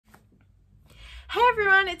Hey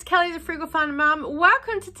everyone, it's Kelly the Frugal Fun Mum.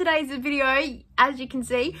 Welcome to today's video. As you can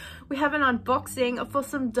see, we have an unboxing for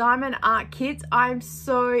some diamond art kits. I'm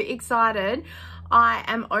so excited. I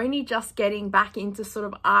am only just getting back into sort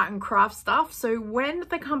of art and craft stuff. So when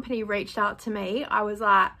the company reached out to me, I was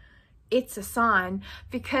like, it's a sign,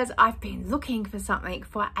 because I've been looking for something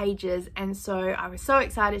for ages. And so I was so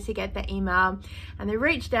excited to get the email, and they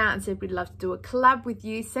reached out and said, we'd love to do a collab with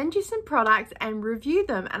you, send you some products and review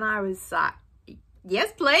them. And I was like,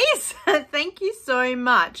 yes, please. Thank you so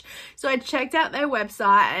much. So I checked out their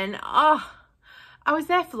website and I was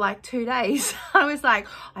there for like 2 days. I was like,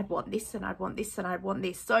 I'd want this and I'd want this and I'd want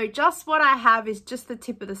this. So just what I have is just the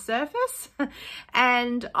tip of the surface.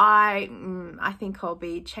 And I think I'll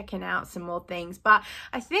be checking out some more things. But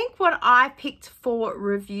I think what I picked for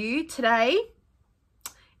review today,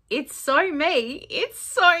 it's so me. It's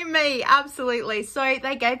so me, absolutely. So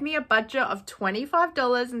they gave me a budget of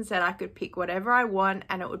 $25 and said I could pick whatever I want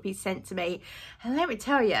and it would be sent to me. And let me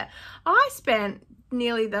tell you, I spent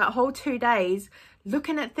nearly the whole 2 days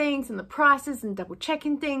looking at things and the prices and double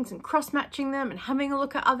checking things and cross matching them and having a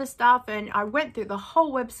look at other stuff. And I went through the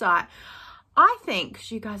whole website. I think,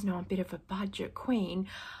 because you guys know I'm a bit of a budget queen,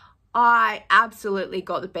 I absolutely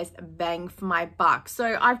got the best bang for my buck.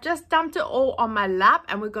 So I've just dumped it all on my lap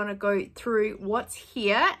and we're going to go through what's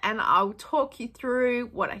here, and I'll talk you through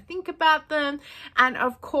what I think about them. And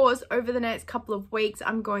of course, over the next couple of weeks,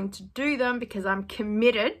 I'm going to do them because I'm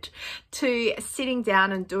committed to sitting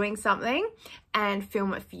down and doing something and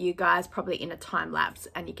film it for you guys, probably in a time lapse,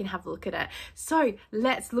 and you can have a look at it. So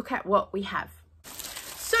let's look at what we have.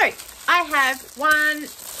 So I have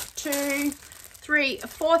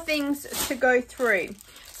 4 things to go through.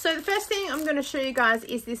 So the first thing I'm going to show you guys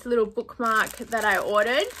is this little bookmark that I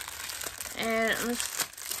ordered, and I'm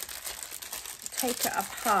just take it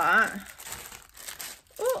apart.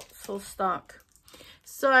 Oh, it's all stuck.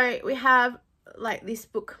 So we have like this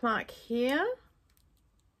bookmark here.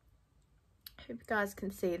 Hope you guys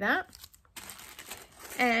can see that.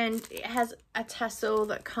 And it has a tassel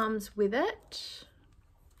that comes with it.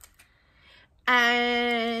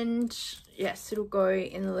 And yes, it'll go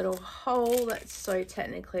in a little hole. That's so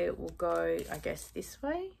technically it will go, I guess, this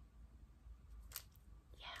way.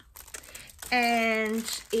 Yeah.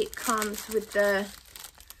 And it comes with the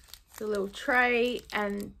little tray,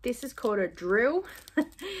 and this is called a drill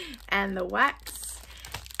and the wax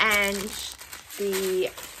and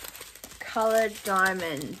the colored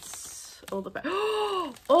diamonds. All the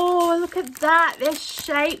oh, look at that. They're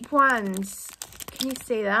shaped ones. Can you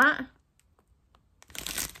see that?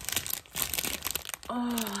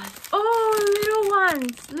 Oh,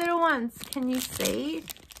 little ones. Can you see?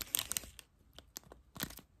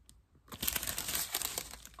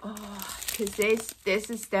 Oh, because there's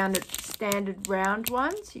the standard round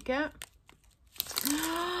ones you get.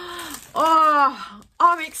 Oh,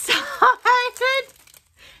 I'm excited.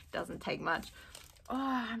 Doesn't take much.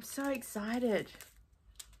 Oh, I'm so excited.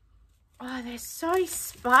 Oh, they're so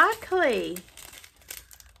sparkly.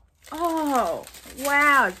 Oh,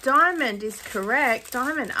 wow. Diamond is correct.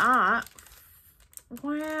 Diamond art.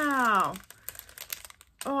 Wow.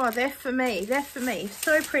 Oh, they're for me. They're for me.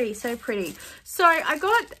 So pretty, so pretty. So I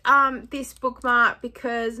got this bookmark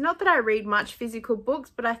because, not that I read much physical books,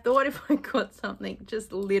 but I thought if I got something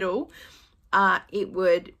just little, it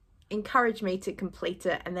would encourage me to complete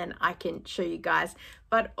it, and then I can show you guys.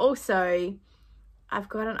 But also, I've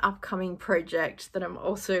got an upcoming project that I'm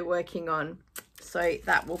also working on, so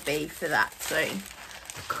that will be for that. So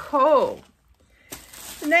cool.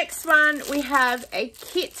 The next one, we have a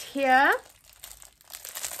kit here,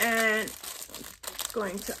 and I'm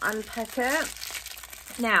going to unpack it.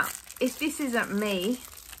 Now, if this isn't me,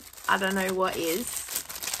 I don't know what is.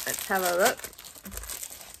 Let's have a look.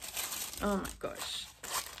 Oh my gosh.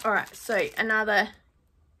 All right, so another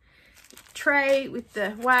tray with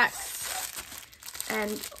the wax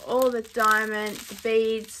and all the diamond, the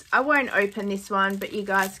beads. I won't open this one, but you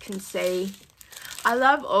guys can see. I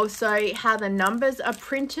love also how the numbers are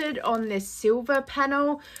printed on this silver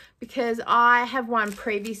panel, because I have one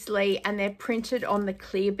previously and they're printed on the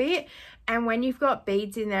clear bit. And when you've got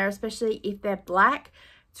beads in there, especially if they're black,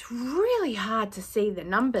 it's really hard to see the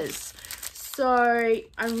numbers. So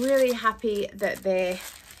I'm really happy that they're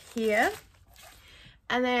here.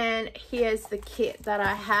 And then here's the kit that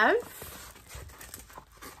I have.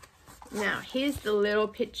 Now, here's the little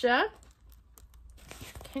picture.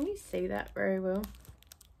 Can you see that very well?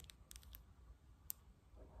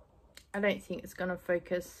 I don't think it's going to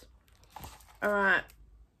focus. All right.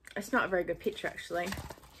 It's not a very good picture, actually.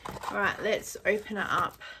 All right, let's open it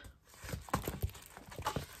up.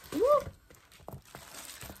 Ooh.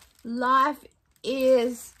 Life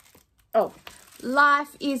is, oh,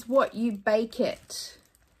 life is what you bake it.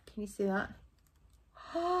 Can you see that?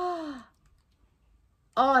 Oh,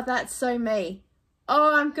 that's so me.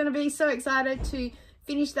 Oh, I'm going to be so excited to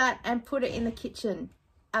finish that and put it in the kitchen.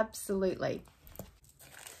 Absolutely.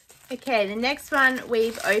 Okay, the next one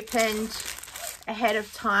we've opened ahead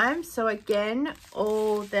of time. So again,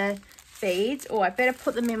 all the beads. Oh, I better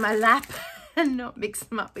put them in my lap and not mix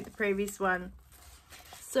them up with the previous one.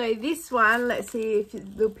 So this one, let's see if the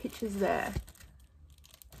little picture's there.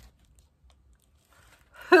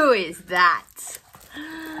 Who is that?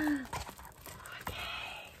 Okay.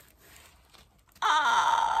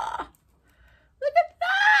 Ah, look at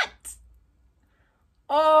that.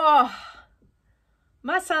 Oh,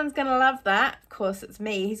 my son's gonna love that. Of course, it's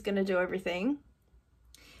me. He's gonna do everything.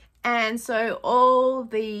 And so all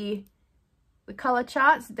the color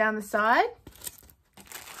charts down the side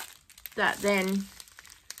that then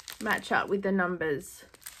match up with the numbers.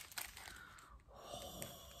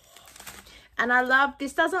 And I love,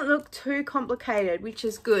 this doesn't look too complicated, which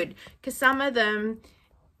is good, because some of them,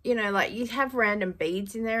 you know, like you have random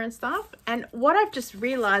beads in there and stuff. And what I've just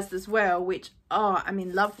realized as well, which, oh, I'm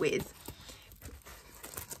in love with,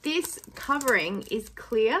 this covering is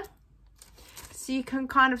clear. So you can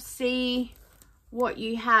kind of see what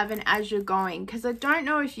you have and as you're going. Because I don't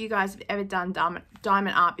know if you guys have ever done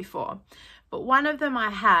diamond art before. But one of them I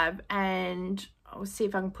have, and I'll see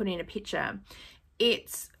if I can put in a picture.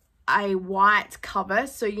 It's a white cover,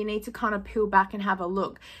 so you need to kind of peel back and have a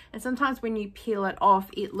look. And sometimes when you peel it off,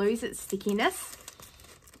 it loses its stickiness.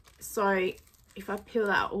 So if I peel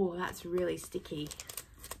that, oh, that's really sticky.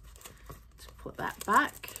 Let's put that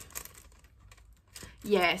back.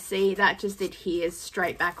 Yeah, see, that just adheres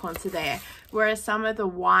straight back onto there. Whereas some of the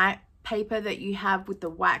white paper that you have with the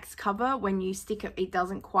wax cover, when you stick it, it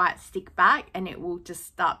doesn't quite stick back and it will just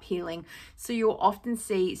start peeling. So you'll often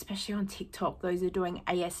see, especially on TikTok, those are doing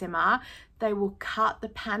ASMR, they will cut the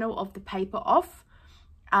panel of the paper off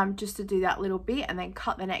just to do that little bit, and then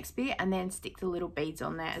cut the next bit and then stick the little beads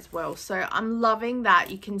on there as well. So I'm loving that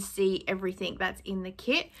you can see everything that's in the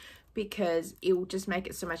kit, because it will just make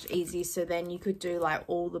it so much easier. So then you could do like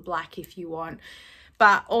all the black if you want.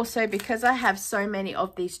 But also, because I have so many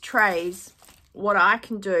of these trays, what I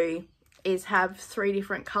can do is have 3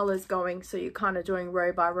 different colors going. So you're kind of doing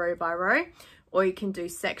row by row by row, or you can do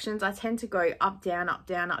sections. I tend to go up, down, up,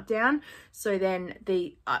 down, up, down. So then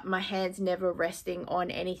my hand's never resting on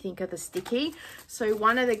anything of the sticky. So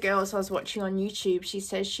one of the girls I was watching on YouTube, she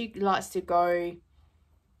says she likes to go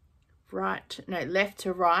left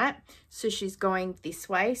to right. So she's going this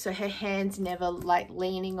way. So her hand's never like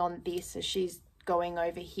leaning on this. So she's going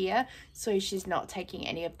over here, so she's not taking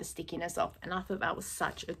any of the stickiness off. And I thought that was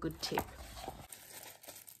such a good tip.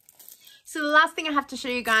 So the last thing I have to show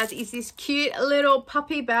you guys is this cute little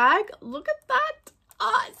puppy bag. Look at that.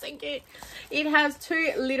 Oh, it's so cute. It has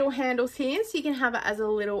 2 little handles here, so you can have it as a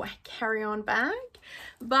little carry-on bag,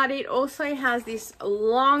 but it also has this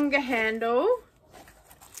longer handle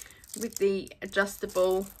with the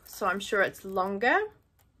adjustable, so I'm sure it's longer.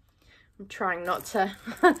 I'm trying not to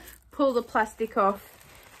pull the plastic off.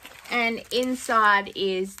 And inside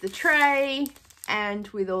is the tray, and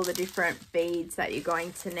with all the different beads that you're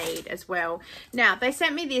going to need as well. Now, they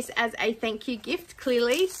sent me this as a thank you gift,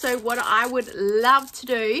 clearly. So what I would love to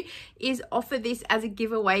do is offer this as a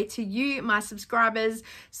giveaway to you, my subscribers.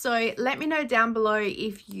 So let me know down below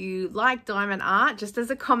if you like diamond art, just as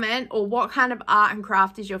a comment, or what kind of art and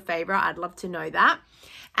craft is your favorite. I'd love to know that.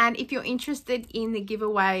 And if you're interested in the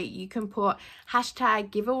giveaway, you can put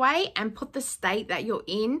 #giveaway and put the state that you're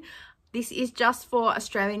in. This is just for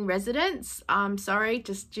Australian residents. Sorry,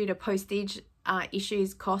 just due to postage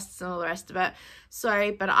issues, costs, and all the rest of it.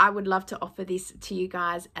 So, but I would love to offer this to you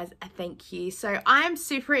guys as a thank you. So I am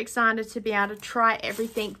super excited to be able to try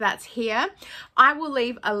everything that's here. I will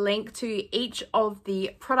leave a link to each of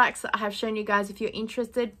the products that I have shown you guys if you're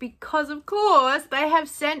interested, because of course they have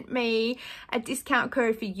sent me a discount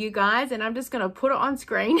code for you guys, and I'm just going to put it on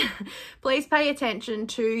screen. Please pay attention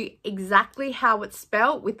to exactly how it's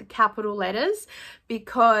spelled with the capital letters,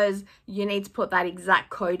 because you need to put that exact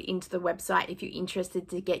code into the website if you're interested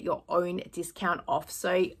to get your own discount off.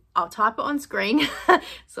 So I'll type it on screen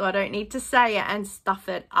so I don't need to say it and stuff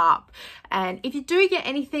it up. And if you do get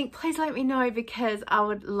anything, please let me know, because I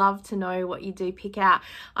would love to know what you do pick out.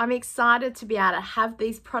 I'm excited to be able to have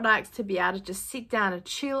these products, to be able to just sit down and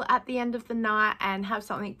chill at the end of the night and have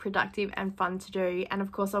something productive and fun to do. And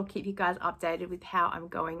of course, I'll keep you guys updated with how I'm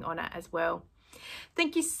going on it as well.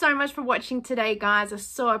 Thank you so much for watching today, guys. I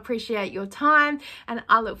so appreciate your time, and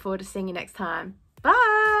I look forward to seeing you next time.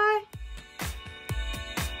 Bye.